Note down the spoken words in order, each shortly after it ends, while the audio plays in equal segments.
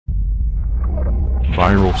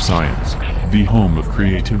Viral Science, the home of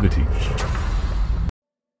creativity.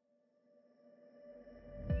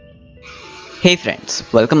 Hey friends,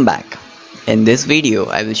 welcome back. In this video,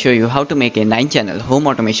 I will show you how to make a 9-channel home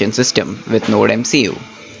automation system with NODEMCU.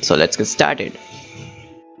 So let's get started.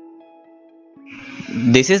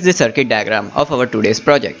 This is the circuit diagram of our today's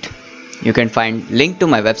project. You can find link to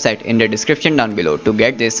my website in the description down below to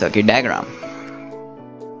get this circuit diagram.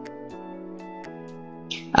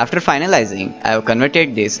 After finalizing, I have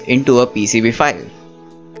converted this into a PCB file.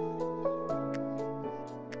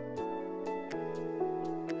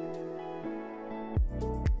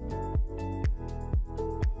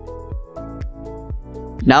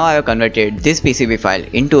 Now I have converted this PCB file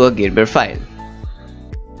into a Gerber file.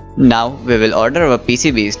 Now we will order our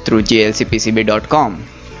PCBs through glcpcb.com.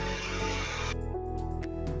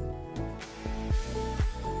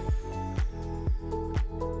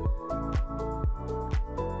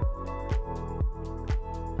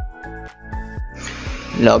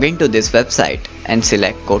 Log into this website and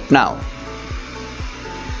select Quote Now.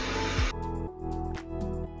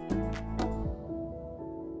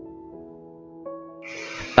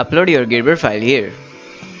 Upload your Gerber file here.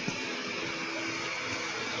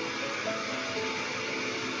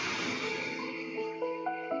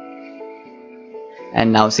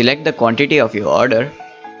 And now select the quantity of your order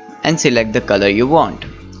and select the color you want.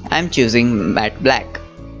 I am choosing matte black.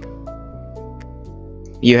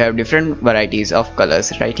 You have different varieties of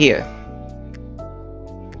colors right here.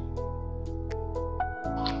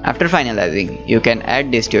 After finalizing, you can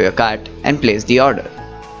add this to your cart and place the order.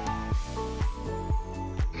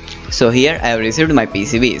 So here I have received my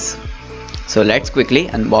PCBs. So let's quickly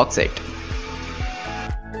unbox it.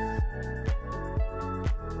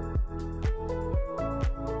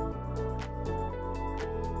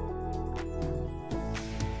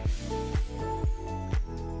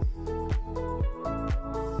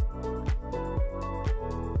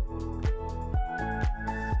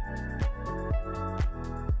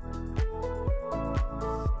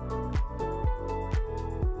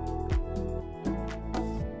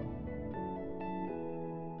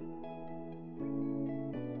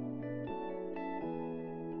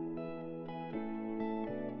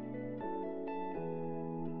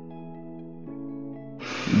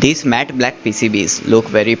 These matte black PCBs look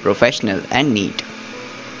very professional and neat.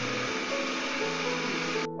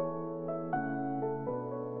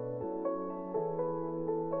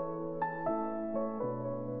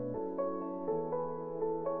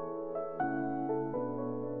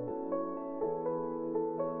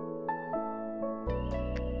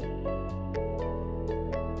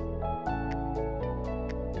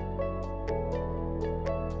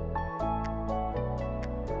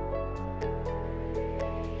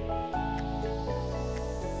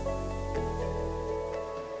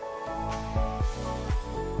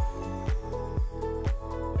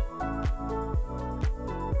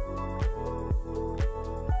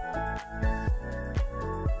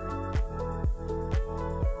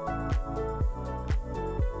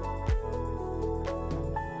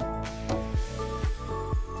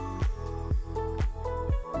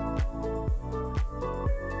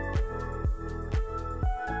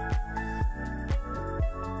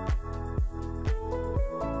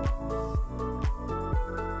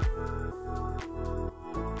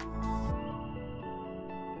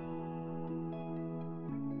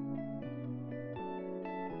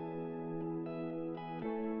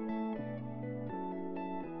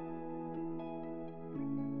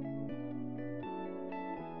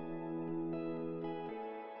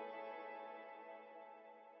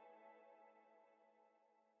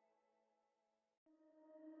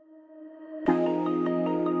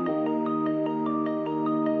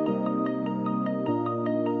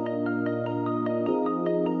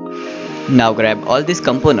 Now grab all these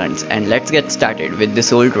components and let's get started with the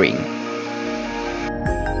soldering.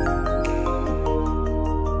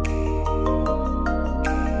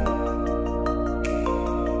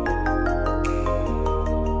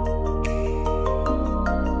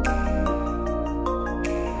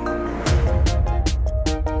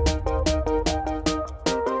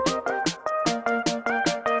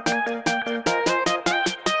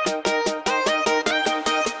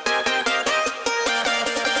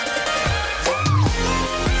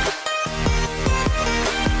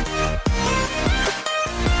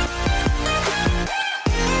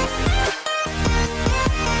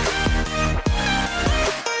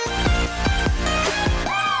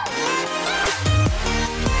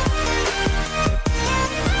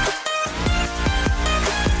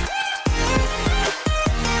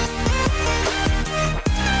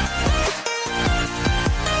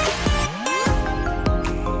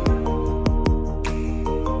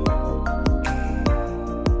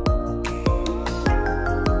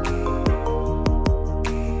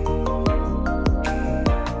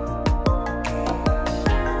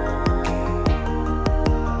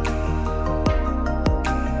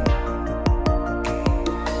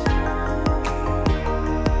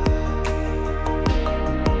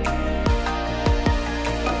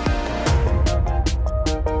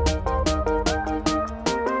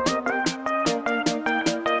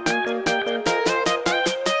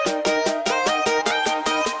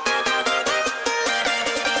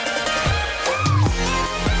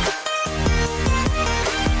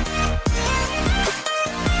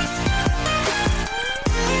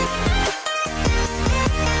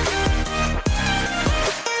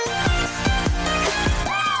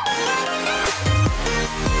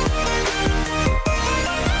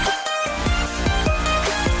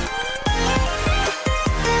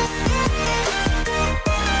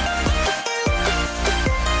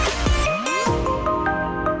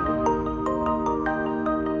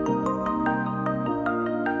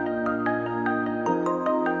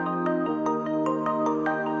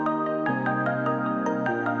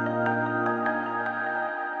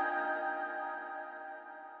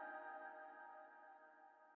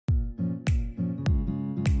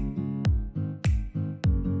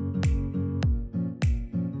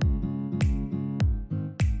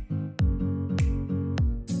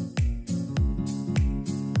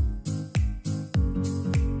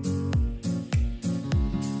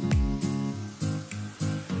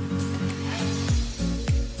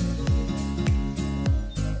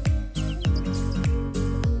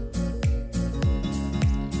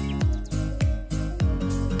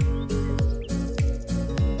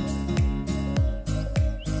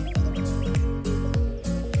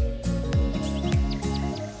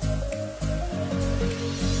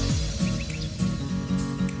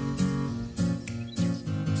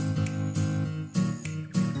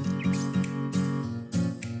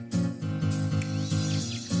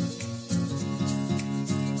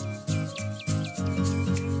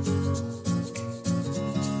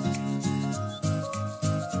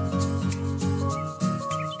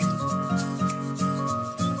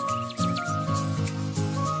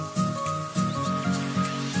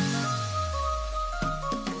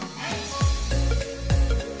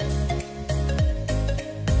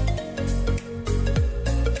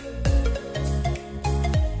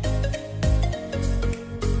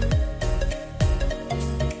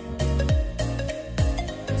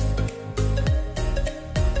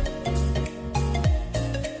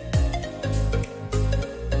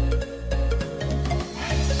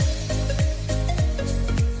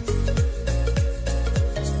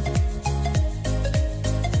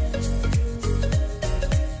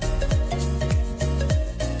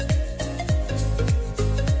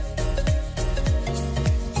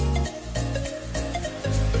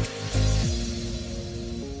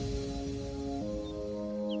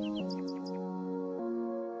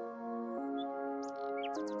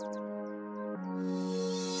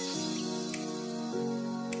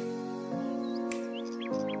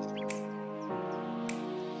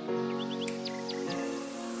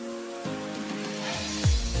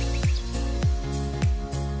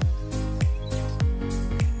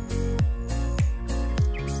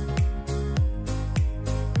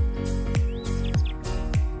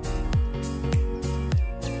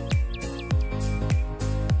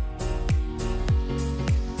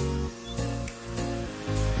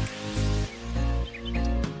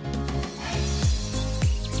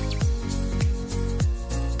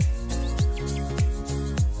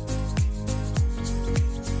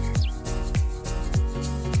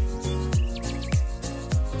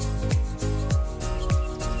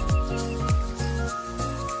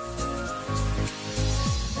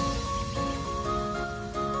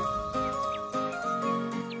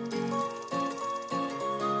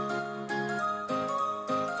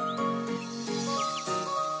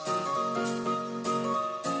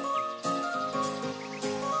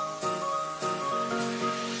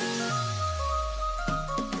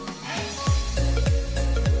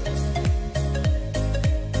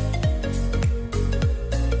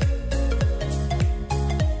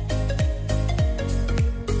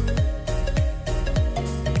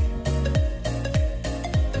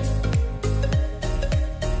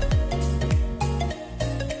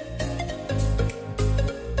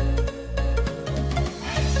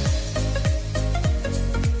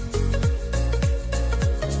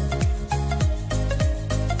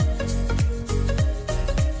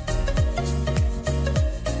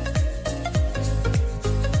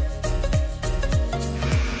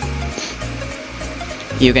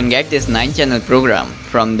 You can get this 9-channel program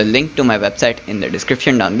from the link to my website in the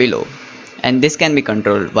description down below, and this can be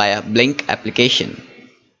controlled via Blink application.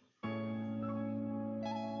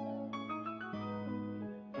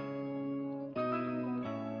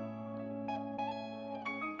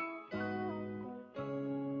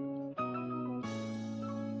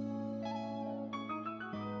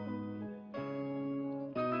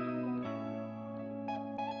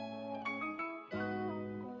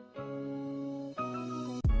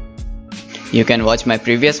 You can watch my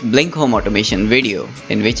previous Blink home automation video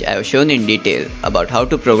in which I have shown in detail about how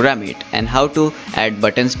to program it and how to add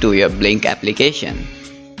buttons to your Blink application.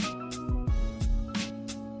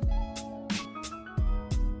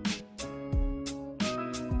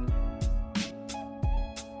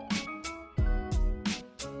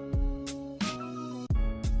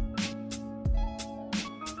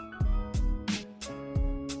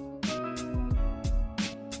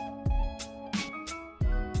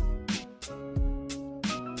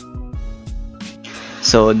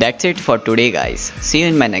 So that's it for today guys. See you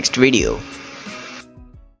in my next video.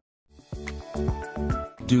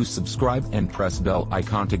 Do subscribe and press bell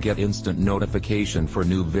icon to get instant notification for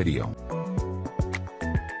new video.